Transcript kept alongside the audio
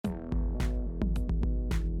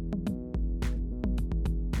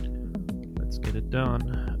it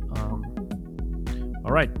done.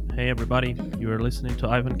 All right. Hey, everybody. You are listening to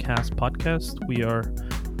Ivan Cast podcast. We are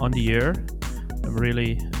on the air. I'm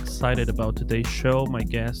really excited about today's show. My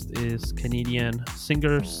guest is Canadian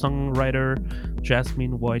singer-songwriter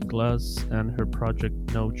Jasmine Whiteglass and her project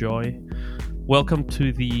No Joy. Welcome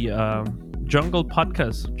to the Jungle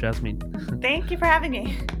Podcast, Jasmine. Thank you for having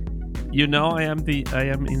me. You know, I am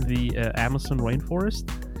in the Amazon rainforest.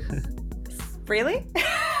 Really?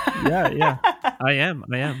 Yeah. I am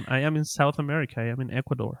in South America. I am in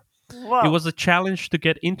Ecuador. Whoa. It was a challenge to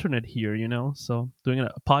get internet here, you know. So doing a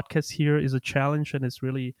podcast here is a challenge, and it's a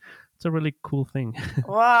really cool thing.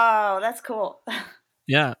 Whoa, that's cool.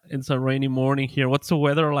 Yeah, it's a rainy morning here. What's the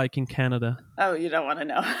weather like in Canada? Oh, you don't want to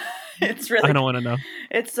know. It's really. I don't want to know.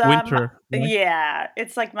 It's Winter. Right? Yeah,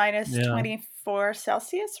 it's like minus Yeah. 24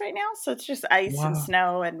 Celsius right now, so it's just ice and Wow.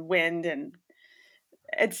 snow and wind, and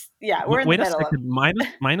we're in the Wait a middle of second.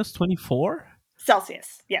 Minus 24?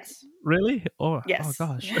 Celsius. Yes. Really? Oh Yes.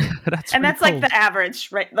 gosh, And that's cold. like the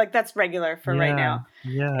average, right? Like that's regular for right now.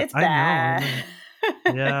 Yeah, It's I bad.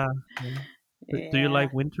 know. Yeah. Do you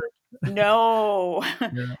like winter? No.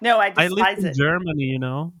 Yeah. No, I I live despise in it. Germany, you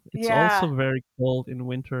know. It's Yeah. also very cold in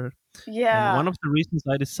winter. And Yeah. one of the reasons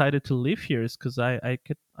I decided to live here is because I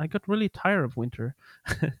got really tired of winter.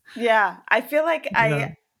 Yeah, I feel like Yeah.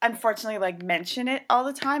 I unfortunately like mention it all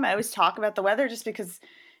the time. I always talk about the weather just because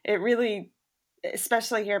it really,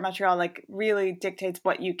 especially here in Montreal, like really dictates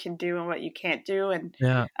what you can do and what you can't do. And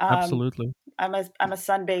Yeah, absolutely. I'm a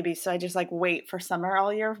sun baby, so I just like wait for summer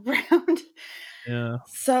all year round. Yeah.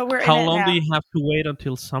 So we're in How it long do now. you have to wait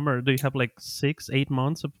until summer? Do you have like 6, 8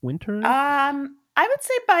 months of winter? I would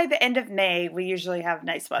say by the end of May we usually have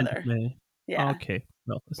nice End of weather. May. Yeah, Okay.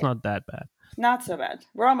 Well, it's yeah, not that bad. not so bad.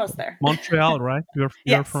 We're almost there. Montreal, right? You're from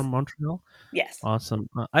Yes, Montreal? yes. Awesome.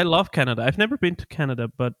 I love Canada. I've never been to Canada,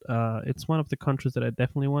 but it's one of the countries that I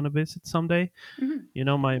definitely want to visit someday. Mhm. You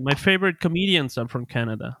know, my favorite comedians are from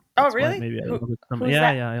Canada. Oh, That's why really? maybe I love it. Who's Yeah,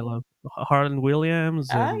 that? yeah, I love Harlan Williams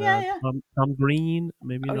Oh, and yeah, yeah. Tom Green.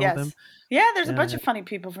 Maybe you Oh, know them. yes. Yeah, there's a Yeah, bunch of funny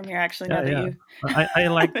people from here, actually, now yeah, that yeah. you. I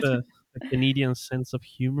like the Canadian sense of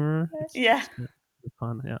humor. Yeah. It's kind of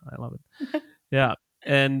fun. Yeah, I love it. Yeah,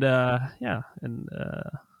 and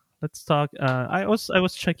let's talk. I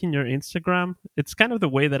was checking your Instagram. It's kind of the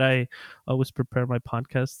way that I always prepare my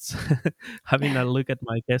podcasts, having a look at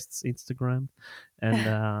my guests' Instagram,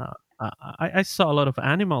 and I saw a lot of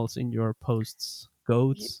animals in your posts.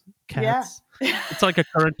 Goats, Yeah. cats. It's like a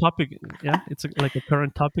current topic. Yeah, it's like a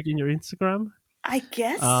current topic in your Instagram. I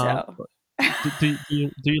guess Uh, so. do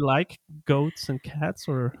you like goats and cats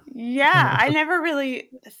or Yeah, I just never really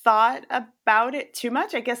thought about it too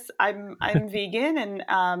much. I guess I'm vegan and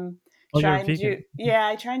oh you're try and do vegan? yeah,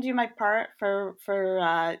 I try and do my part for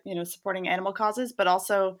supporting animal causes, but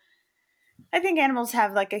also I think animals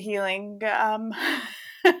have like a healing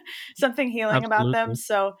something healing about them. Absolutely.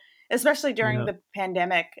 So especially during Yeah. the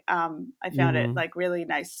pandemic, I found it Mhm. like really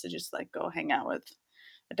nice to just like go hang out with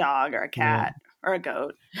a dog or a Yeah. cat or a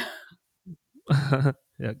goat.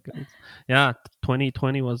 Yeah, goats. Yeah,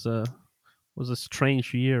 2020 was a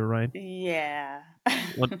strange year, right? Yeah.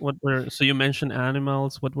 What were so you mentioned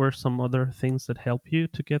animals. What were some other things that help you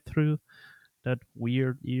to get through that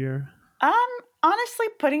weird year? Um, Honestly,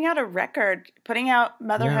 putting out Yeah.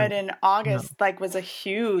 motherhood in Yeah. August, like, was a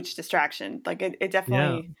huge distraction. Like, it Yeah.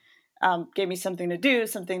 definitely gave me something to do,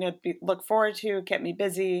 something to look forward to, kept me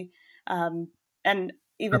busy. Um, and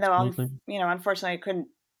even though Absolutely. unfortunately, I couldn't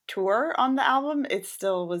tour on the album, it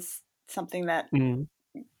still was something that Mm.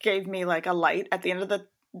 gave me like a light at the end of the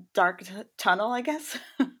dark tunnel, I guess.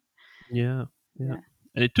 Yeah. Yeah. Yeah.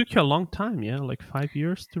 And it took you a long time, yeah? Like 5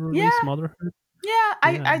 years to release Yeah. Motherhood?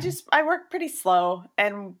 Yeah, Yeah. I work pretty slow,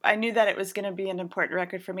 and I knew that it was going to be an important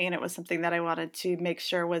record for me, and it was something that I wanted to make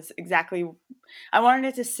sure was exactly. I wanted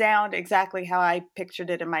it to sound exactly how I pictured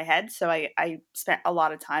it in my head, so I spent a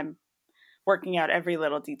lot of time working out every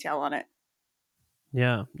little detail on it.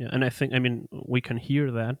 Yeah, yeah, and I mean, we can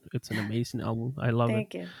hear that. It's an amazing album. I love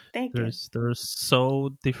it. Thank you. There's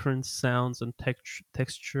so different sounds and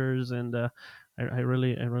textures, and I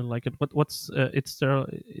really like it. What's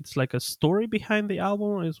it's like a story behind the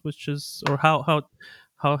album, is which is or how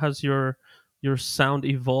has your sound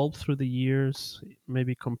evolved through the years,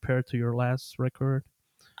 maybe compared to your last record?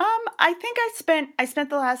 I think I spent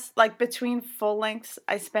the last like between full lengths.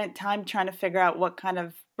 I spent time trying to figure out what kind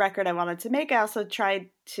of record I wanted to make. I also tried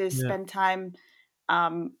to Yeah, spend time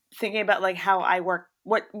thinking about like how I work.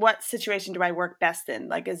 What situation do I work best in?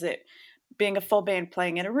 Like, is it being a full band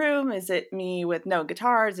playing in a room? Is it me with no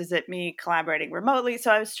guitars? Is it me collaborating remotely? So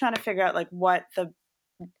I was trying to figure out like what the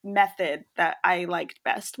method that I liked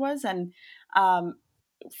best was, and Um,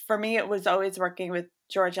 for me, it was always working with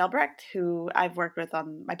George Elbrecht, who I've worked with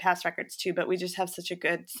on my past records too, but we just have such a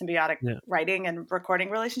good symbiotic Yeah. writing and recording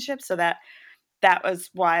relationship. So that was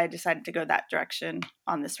why I decided to go that direction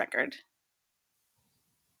on this record.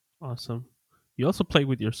 Awesome. You also play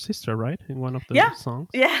with your sister, right? In one of the Yeah. songs.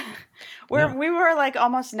 Yeah. Yeah. We were like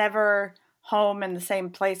almost never home in the same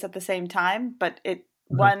place at the same time, but Uh-huh.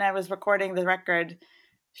 when I was recording the record,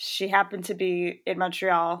 she happened to be in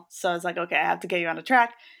Montreal. So I was like, okay, I have to get you on a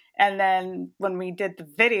track. And then when we did the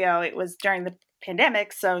video, it was during the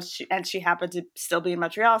pandemic. So she happened to still be in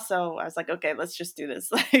Montreal. So I was like, okay, let's just do this.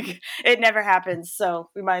 Like it never happens. So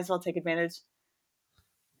we might as well take advantage.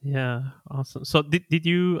 Yeah. Awesome. So did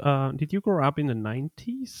you grow up in the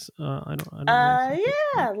 90s? I don't know exactly.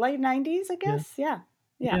 Yeah, late 90s, I Yeah. guess. Yeah.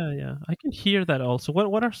 Yeah. Yeah, yeah. I can hear that also.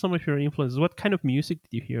 What are some of your influences? What kind of music did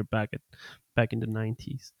you hear back in the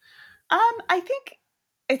 90s? I think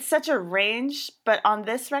it's such a range, but on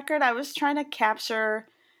this record, I was trying to capture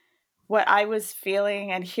what I was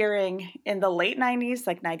feeling and hearing in the late 90s,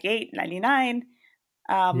 like 98, 99,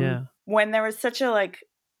 Yeah. when there was such a like,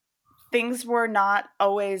 things were not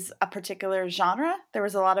always a particular genre. There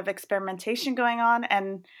was a lot of experimentation going on.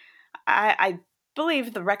 And I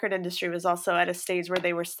believe the record industry was also at a stage where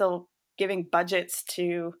they were still giving budgets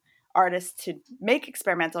to artists to make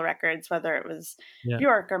experimental records, whether it was Yeah.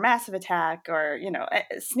 Bjork or Massive Attack or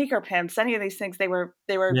Sneaker Pimps, any of these things. They were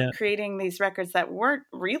Yeah. creating these records that weren't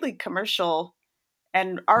really commercial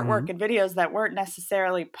and artwork Mhm. and videos that weren't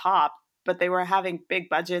necessarily pop, but they were having big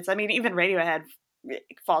budgets. I mean, even Radiohead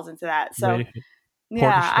falls into that. So Radiohead.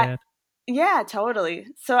 yeah, Portishead. yeah, totally.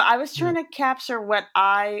 So I was Yeah. trying to capture what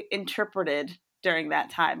I interpreted during that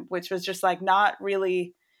time, which was just like not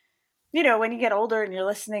really, when you get older and you're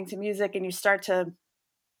listening to music and you start to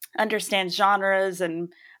understand genres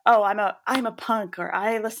and oh, I'm a punk or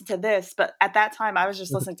I listen to this, but at that time I was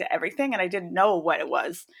just Mhm. listening to everything and I didn't know what it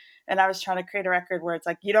was. And I was trying to create a record where it's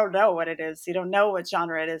like you don't know what it is. You don't know what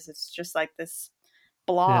genre it is. It's just like this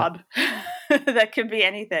Yeah. blob that could be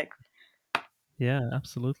anything. Yeah,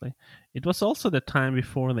 absolutely. It was also the time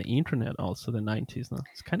before the internet, also the 90s. No?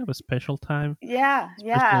 It's kind of a special time, Yeah, especially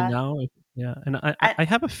yeah. now. Yeah, and I I, I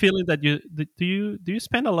have a feeling that do you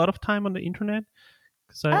spend a lot of time on the internet?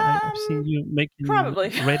 Because I've seen um you making Probably.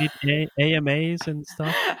 Reddit AMAs and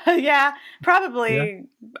stuff. Yeah, Yeah, probably.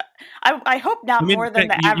 I hope I not mean, more than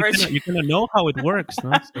the you average. kind of know how it works,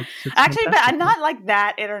 no? So it's Actually, but fantastic. I'm No? not like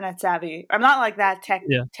that internet savvy. I'm not like that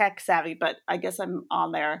Yeah, tech savvy, but I guess I'm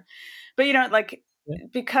on there. But like yeah,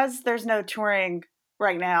 because there's no touring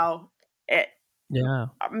right now, it yeah.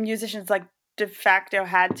 musicians like de facto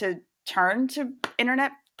had to turn to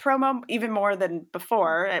internet promo even more than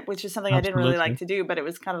before, which is something I didn't really like Absolutely. to do, but it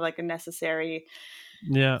was kind of like a necessary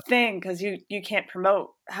Yeah. thing because you can't promote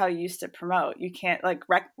how you used to promote. You can't like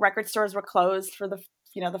record stores were closed for the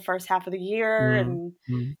first half of the year, Mm, and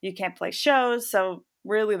mm. you can't play shows. So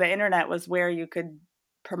really, the internet was where you could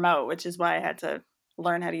promote, which is why I had to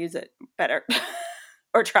learn how to use it better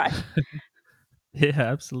or try. Yeah,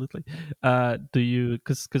 absolutely. Do you?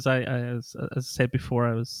 Because as I said before,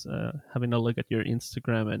 I was having a look at your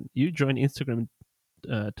Instagram, and you joined Instagram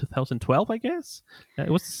in 2012, I guess. It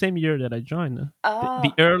was the same year that I joined. The Oh.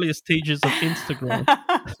 earliest stages of Instagram.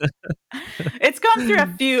 It's gone through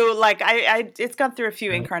a few like it's gone through a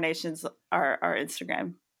few Yeah. incarnations. Our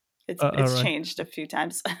Instagram, All it's right. changed a few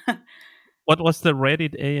times. What was the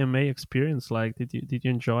Reddit AMA experience like? Did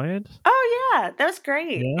you enjoy it? Oh yeah, that was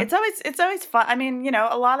great. Yeah. It's always fun. I mean,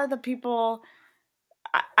 a lot of the people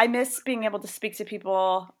I miss being able to speak to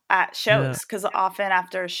people at Yeah. shows because often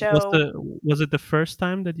after a Was show, the was it the first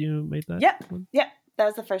time that you made that yep, one? yep, that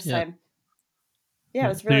was the first Yeah. time. Yeah, it Yeah.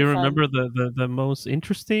 was Do really you fun. remember the most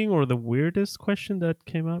interesting or the weirdest question that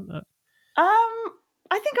came up?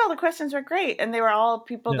 I think all the questions were great, and they were all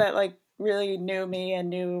people Yeah. that like really knew me and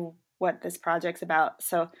knew what this project's about.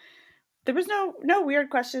 So there was no weird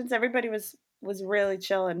questions. Everybody was really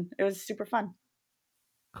chill, and it was super fun.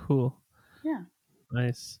 Cool. Yeah,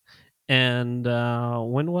 Nice. And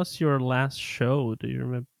when was your last show? Do you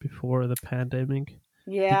remember before the pandemic?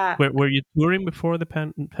 yeah. Were you touring before the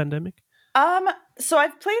pandemic? Um, so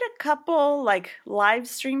I've played a couple like live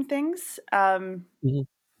stream things. Mhm.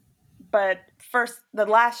 But first, the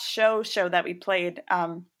last show that we played,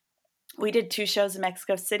 we did two shows in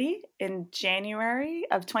Mexico City in January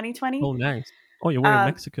of 2020. Oh, nice. Oh, you were in Um,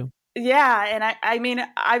 Mexico. yeah, and I mean,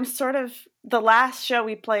 I'm sort of the last show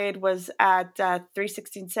we played was at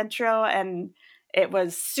 316 Centro, and it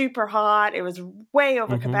was super hot. It was way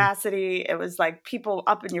over Mhm. capacity. It was like people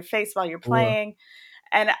up in your face while you're Sure. playing.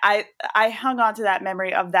 And I hung on to that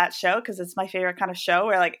memory of that show because it's my favorite kind of show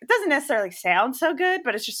where like it doesn't necessarily sound so good,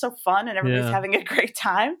 but it's just so fun and everybody's Yeah. having a great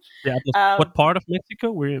time. Yeah. Um, What part of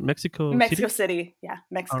Mexico? We're in Mexico Mexico City? City, yeah, All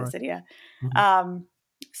Mexico right. City, yeah. Mhm. Um,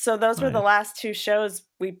 so those were the Nice. last two shows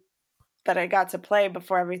we that I got to play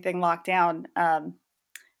before everything locked down.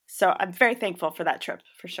 So I'm very thankful for that trip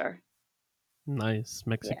for sure. Nice. Yeah,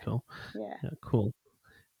 Mexico. yeah. Yeah, cool.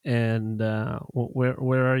 And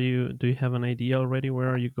where are you? Do you have an idea already? Where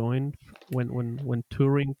are you going when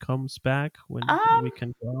touring comes back? When we Um,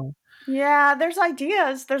 can go? yeah, there's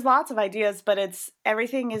ideas. There's lots of ideas, but it's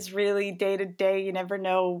everything is really day to day. You never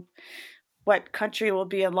know what country will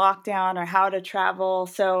be in lockdown or how to travel.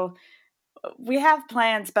 So we have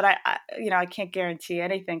plans, but I can't guarantee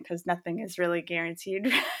anything because nothing is really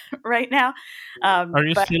guaranteed right now. Are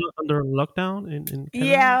you But still under lockdown in Canada?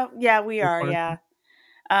 yeah, yeah, we Or are. quarantine? Yeah.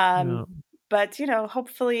 Yeah. But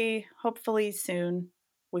hopefully soon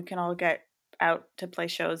we can all get out to play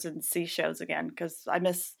shows and see shows again because I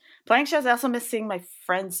miss playing shows. I also miss seeing my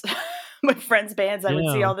friends, my friends' bands I would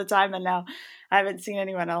see Yeah. all the time, and now I haven't seen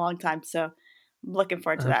anyone in a long time. So I'm looking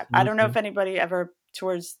forward to that. I don't know if Absolutely. anybody ever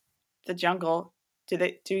tours the jungle. Do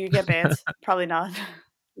you get bands? Probably not.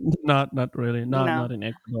 Not really. Not No, in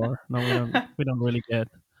Ecuador. No, we don't really get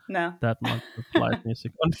no. that much of live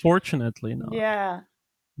music. Unfortunately not. Yeah,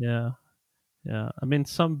 Yeah. Yeah. I mean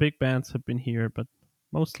some big bands have been here, but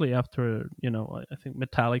mostly after, I think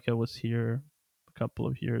Metallica was here a couple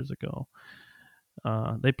of years ago.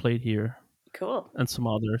 They played here cool. and some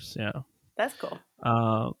others, yeah. That's cool.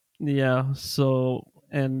 Yeah, so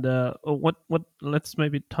and what let's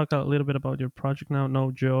maybe talk a little bit about your project now,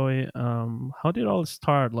 No Joy. How did it all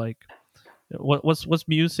start? Like what was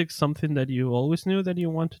music something that you always knew that you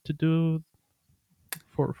wanted to do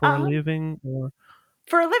for a Um, living or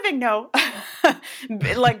For a living, no.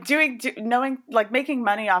 Like knowing, like making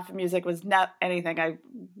money off of music was not anything I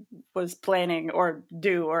was planning or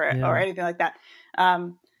do or yeah, anything like that.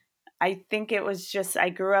 Um, I think it was just I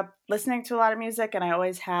grew up listening to a lot of music, and I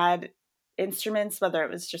always had instruments, whether it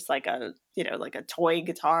was just like like a toy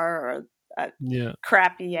guitar or a yeah.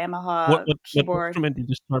 crappy What Yamaha what what keyboard. instrument did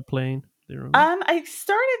you start playing? Do you remember? I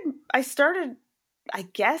started I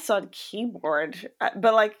guess on keyboard,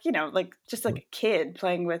 but like like just like a kid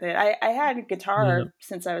playing with it. I had a Yeah. guitar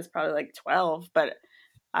since I was probably like 12, but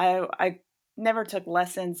I never took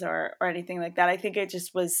lessons or anything like that. I think it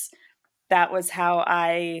just was that was how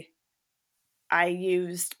I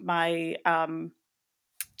used my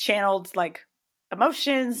channeled like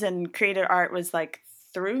emotions and created art was like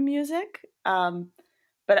through music.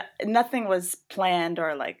 But nothing was planned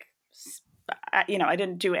or like I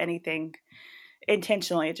didn't do anything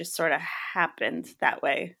intentionally. It just sort of happened that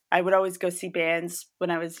way. I would always go see bands when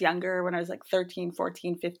I was younger, when I was like 13,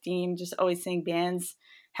 14, 15, just always seeing bands,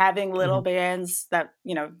 having little Mhm. bands that,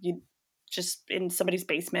 you just in somebody's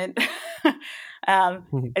basement.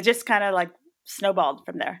 Mhm. It just kind of like snowballed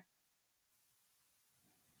from there.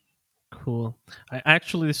 Cool. I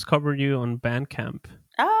actually discovered you on Bandcamp.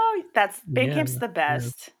 Oh, that's Yeah, Bandcamp's the yeah,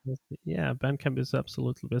 best. yeah. Bandcamp is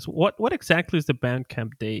absolutely best. What exactly is the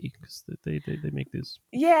Bandcamp Day? Because they make this.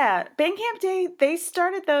 Yeah, Bandcamp Day, they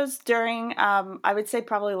started those during I would say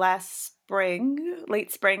probably last spring,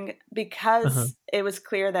 late spring, Uh-huh. because it was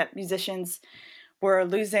clear that musicians were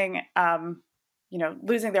losing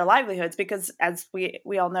losing their livelihoods because as we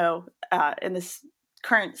all know in this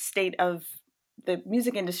current state of the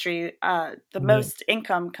music industry, the Yeah. most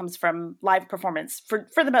income comes from live performance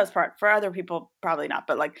for the most part. For other people, probably not,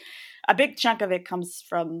 but like a big chunk of it comes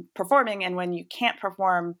from performing. And when you can't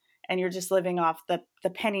perform and you're just living off the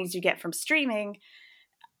pennies you get from streaming,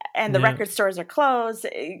 and the Yeah. record stores are closed,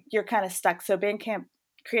 you're kind of stuck. So Bandcamp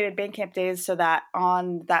created Bandcamp Days so that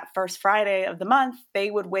on that first Friday of the month,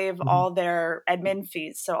 they would waive Mhm. all their admin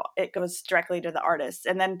fees. So it goes directly to the artist.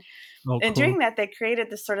 And then Oh, in doing cool. that, they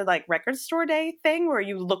created this sort of like record store day thing where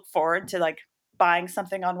you look forward to like buying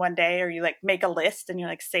something on one day, or you like make a list and you're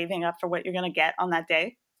like saving up for what you're going to get on that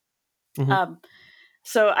day. Mhm. Um,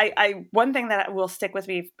 so I one thing that will stick with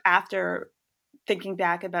me after thinking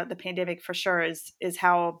back about the pandemic for sure is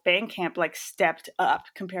how Bandcamp like stepped up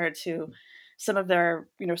compared to some of their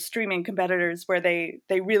streaming competitors where they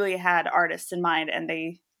really had artists in mind and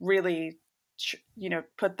they really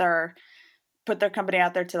put their company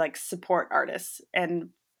out there to like support artists.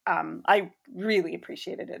 And I really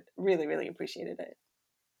appreciated it, really appreciated it.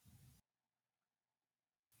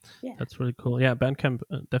 Yeah, That's really cool. Yeah, Bandcamp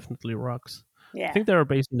definitely rocks. I yeah. think they're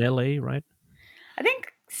based in LA, right? I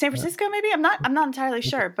think San Yeah. Francisco maybe. I'm not entirely Okay.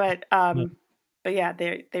 sure, but Yeah. yeah,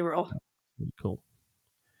 they were all Really cool.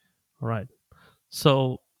 All right.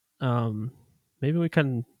 So, um, maybe we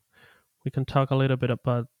can talk a little bit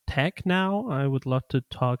about tech now. I would love to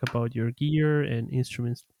talk about your gear and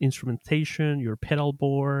instrumentation, your pedal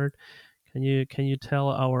board. Can you tell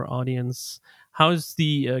our audience how is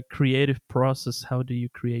the creative process? How do you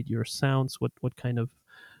create your sounds? What kind of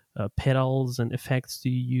pedals and effects do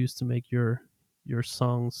you use to make your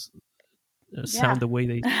songs Yeah. sound the way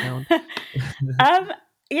they sound? um,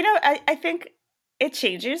 I think it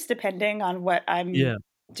changes depending on what I'm Yeah,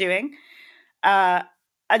 doing. Uh,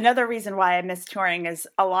 Another reason why I miss touring is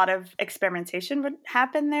a lot of experimentation would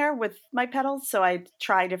happen there with my pedals. So I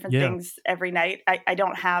try different yeah, things every night. I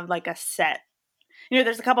don't have like a set.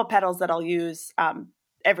 There's a couple pedals that I'll use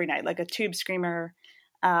every night, like a Tube Screamer,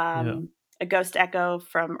 yeah, a Ghost Echo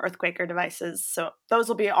from Earthquaker Devices. So those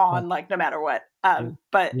will be oh, on like no matter what. good.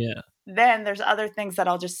 But Yeah, then there's other things that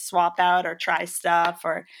I'll just swap out or try stuff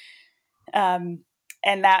or um,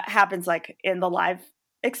 and that happens like in the live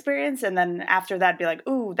experience. And then after that, be like,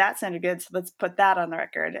 ooh, that sounded good. So let's put that on the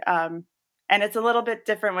record. And it's a little bit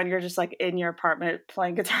different when you're just like in your apartment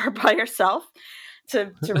playing guitar by yourself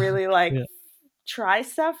to really like yeah, try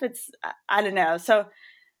stuff. I don't know. So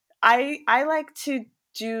I like to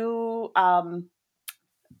do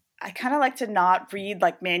I kind of like to not read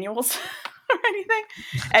like manuals or anything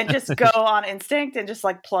and just go on instinct and just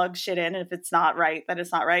like plug shit in. And if it's not right, then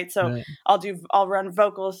it's not right. So right, I'll run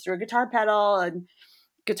vocals through a guitar pedal and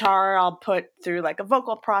guitar I'll put through like a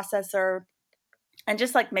vocal processor and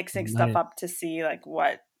just like mixing stuff nice. up to see like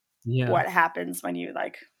Yeah, what happens when you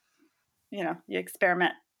like, you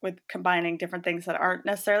experiment with combining different things that aren't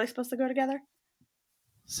necessarily supposed to go together.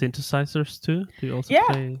 synthesizers too. Do you also Yeah.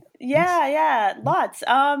 play these? Yeah, Yeah, lots.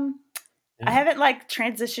 I yeah. haven't like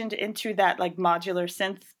transitioned into that like modular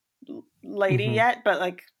synth lady Hmm. yet, but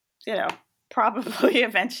like, you know, probably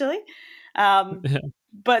eventually. Um, Yeah,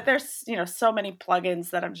 but there's, so many plugins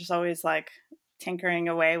that I'm just always like tinkering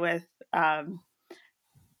away with.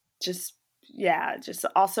 Just yeah, just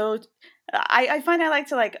also I find I like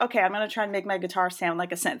to like, okay, I'm gonna try and make my guitar sound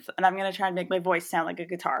like a synth, and I'm gonna try and make my voice sound like a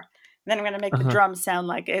guitar. And then I'm gonna make the uh-huh. drums sound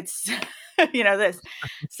like it's this.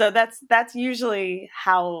 So that's usually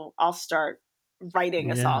how I'll start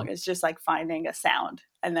writing a Yeah, song, is just like finding a sound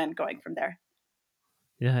and then going from there.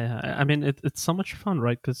 yeah, yeah. I mean, it's so much fun,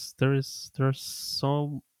 right? Because there are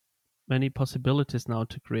so many possibilities now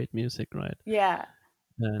to create music, right? Yeah.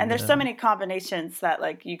 And And there's so many combinations that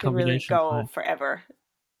like you could really combinations, go right? forever.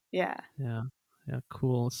 Yeah. Yeah, yeah,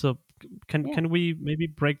 cool. So can Yeah. can we maybe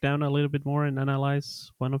break down a little bit more and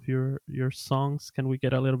analyze one of your songs? Can we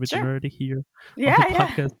get a little bit Sure. nerdy here on the Yeah, yeah.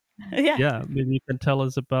 podcast? Yeah. Yeah, maybe you can tell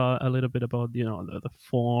us about a little bit about the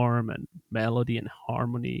form and melody and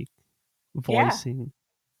harmony, Yeah. voicing,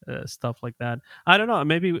 stuff like that. I don't know.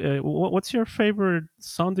 Maybe what's your favorite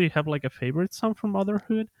song? Do you have like a favorite song from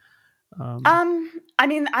Motherhood? Um, I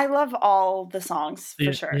mean, I love all the songs for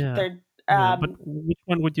yeah, sure. yeah, They're yeah. But which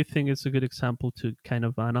one would you think is a good example to kind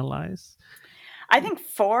of analyze? I think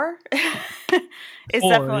 4 is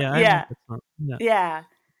Four. definitely Yeah, I like yeah. that song. Yeah. Yeah.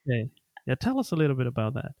 Okay. Yeah. Tell us a little bit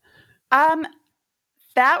about that. Um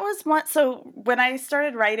that was one. So when I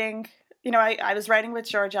started writing, I was writing with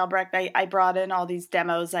George Albrecht. I brought in all these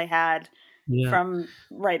demos I had Yeah. from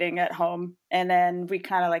writing at home, and then we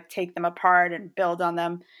kind of like take them apart and build on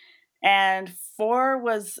them. And 4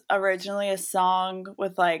 was originally a song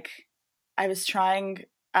with like I was trying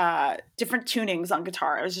different tunings on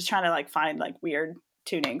guitar. I was just trying to like find like weird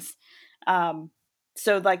tunings. Um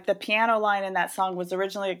so like the piano line in that song was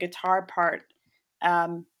originally a guitar part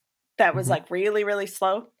um that was Hmm. like really really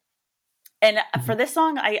slow. And Hmm. for this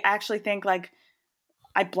song I actually think like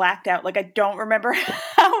I blacked out. Like I don't remember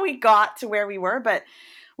how we got to where we were, but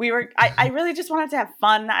I really just wanted to have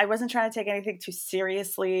fun. I wasn't trying to take anything too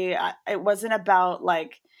seriously. It wasn't about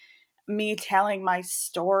like me telling my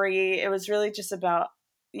story. It was really just about,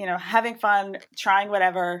 having fun, trying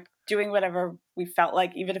whatever, doing whatever we felt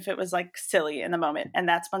like, even if it was like silly in the moment. And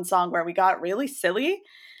that's one song where we got really silly.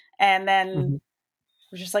 And then Hmm.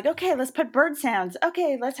 we're just like, okay, let's put bird sounds.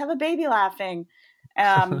 Okay, let's have a baby laughing.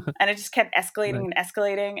 And it just kept escalating Nice. and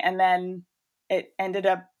escalating. And then it ended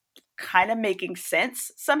up kind of making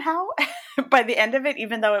sense somehow by the end of it,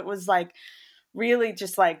 even though it was like really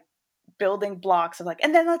just like building blocks of like,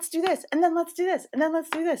 and then let's do this, and then let's do this, and then let's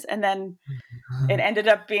do this. And then it ended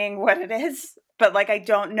up being what it is. But like, I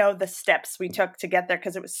don't know the steps we took to get there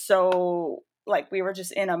because it was so like we were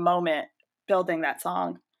just in a moment building that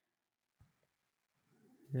song.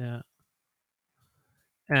 Yeah.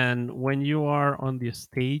 And when you are on the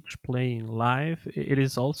stage playing live, it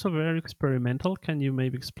is also very experimental. Can you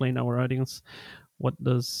maybe explain our audience what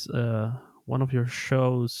does one of your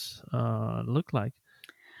shows look like?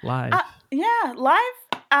 live? Yeah, live.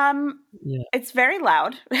 Yeah, It's very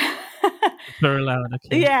loud. it's very loud.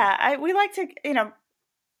 Okay. Yeah, we like to,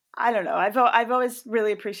 I don't know. I've always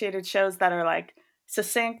really appreciated shows that are like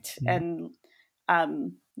succinct Yeah, and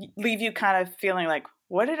leave you kind of feeling like,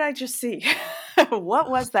 what did I just see? What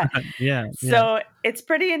was that? yeah, yeah, So it's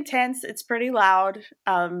pretty intense. It's pretty loud.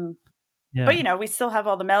 But yeah. we still have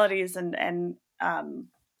all the melodies and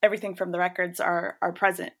everything from the records are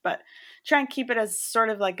present. But try and keep it as sort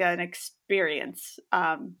of like an experience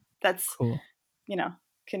that's Cool. you know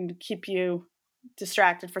can keep you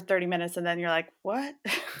distracted for 30 minutes, and then you're like, what?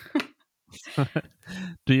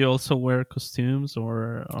 Do you also wear costumes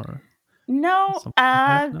or No, something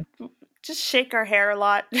like that? No? just shake our hair a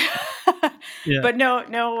lot. Yeah, But no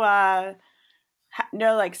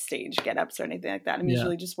like stage get-ups or anything like that. I'm yeah.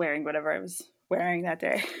 usually just wearing whatever I was wearing that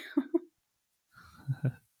day.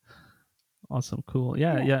 Awesome, cool.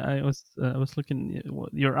 Yeah, Yeah. yeah. I was looking.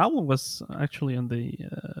 Your album was actually on the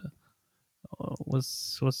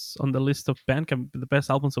was on the list of Bandcamp the best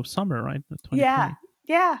albums of summer, right? Yeah. 2020.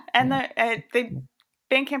 Yeah. And Yeah, they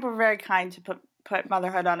Bandcamp were very kind to put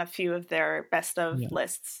Motherhood on a few of their best of yeah,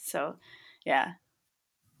 lists. So, yeah.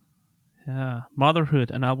 yeah.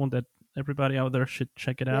 Motherhood, an album that everybody out there should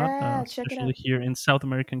check it out, Yeah, check it especially out. here in South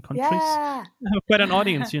American countries. Yeah. I have quite an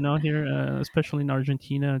audience, here, especially in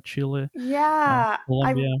Argentina, Chile, Yeah. I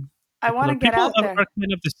Colombia. I want to get People out are there.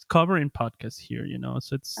 kind of discovering podcasts here,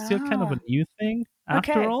 so it's still kind of a Ah, new thing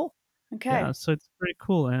after okay. all. Yeah, Okay. so it's pretty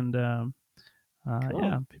cool, and yeah,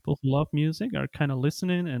 Cool. people who love music are kind of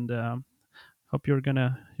listening, and hope you're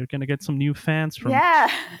gonna get some new fans from Yeah.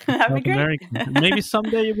 That'd be South great. America, and maybe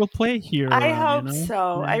someday you will play here I around. hope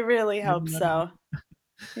so. Yeah, I really you hope never know. so.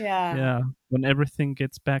 Yeah. Yeah, when everything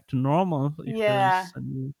gets back to normal, if Yeah. there's a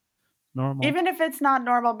new normal. Even if it's not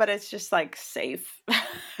normal, but it's just like safe.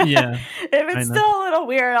 Yeah, If I it's know. still a little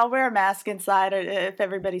weird, I'll wear a mask inside if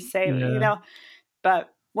everybody's safe. Yeah, But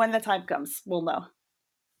when the time comes, we'll know.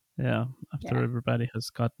 yeah. After Yeah. everybody has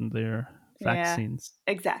gotten their Yeah. vaccines.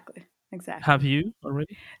 Exactly. Have Exactly. you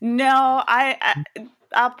already? No,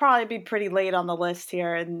 I'll probably be pretty late on the list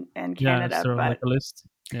here in Yeah, is Canada, there like but a list?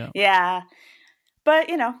 Yeah, yeah. But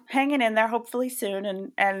hanging in there hopefully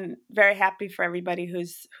soon, and very happy for everybody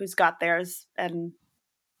who's got theirs, and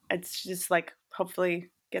it's just like hopefully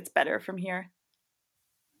gets better from here.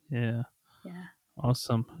 yeah. Yeah.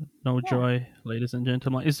 Awesome. No Yeah. joy, ladies and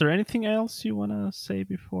gentlemen. Is there anything else you want to say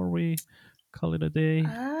before we call it a day?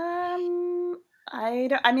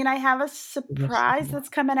 I mean, I have a The rest of surprise the- that's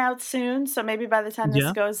coming out soon, so maybe by the time this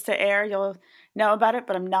Yeah, goes to air, you'll know about it,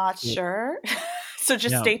 but I'm not cool. sure. So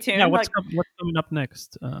just Yeah, stay yeah. tuned. Like, What's coming up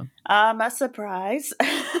next? a surprise.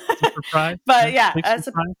 It's a surprise. Yeah, But yeah, big a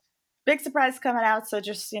surprise. big surprise coming out. So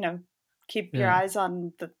just keep your Yeah, eyes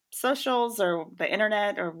on the socials or the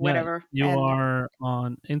internet or yeah. whatever. You And are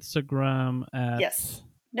on Instagram at yes,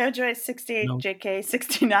 NoJoy68 no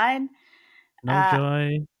JK69. no Uh,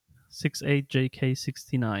 joy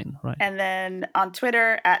 68JK69, right? and then on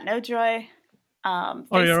Twitter at NoJoy. Oh,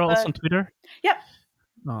 you're also Facebook. on Twitter. Yep.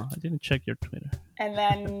 Oh, I didn't check your Twitter. And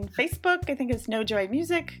then Facebook, I think it's No Joy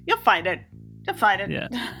Music. You'll find it. You'll find it. Yeah,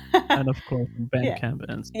 and of course Yeah. Bandcamp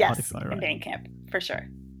and Yes, Spotify, and right? Bandcamp for sure.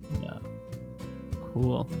 Yeah,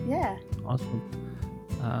 cool, Yeah. awesome.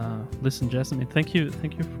 Listen, Jasmine, thank you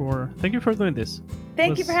for doing this.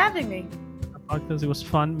 Thank you for having me. Podcast. It was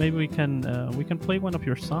fun. Maybe we can play one of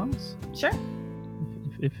your songs Sure.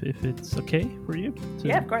 if it's okay for you.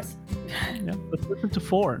 Yeah, of course. Yeah. Let's listen to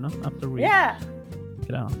 4, no? After we Yeah.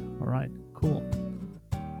 get out. All right. Cool.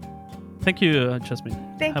 Thank you, Jasmine.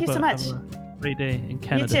 Thank you so much. Have a great day in You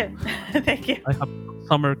Canada. too. Thank you. I hope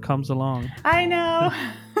summer comes along. I know.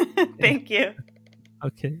 Thank you.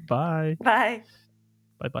 Okay. Bye. Bye.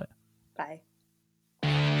 Bye. Bye. Bye.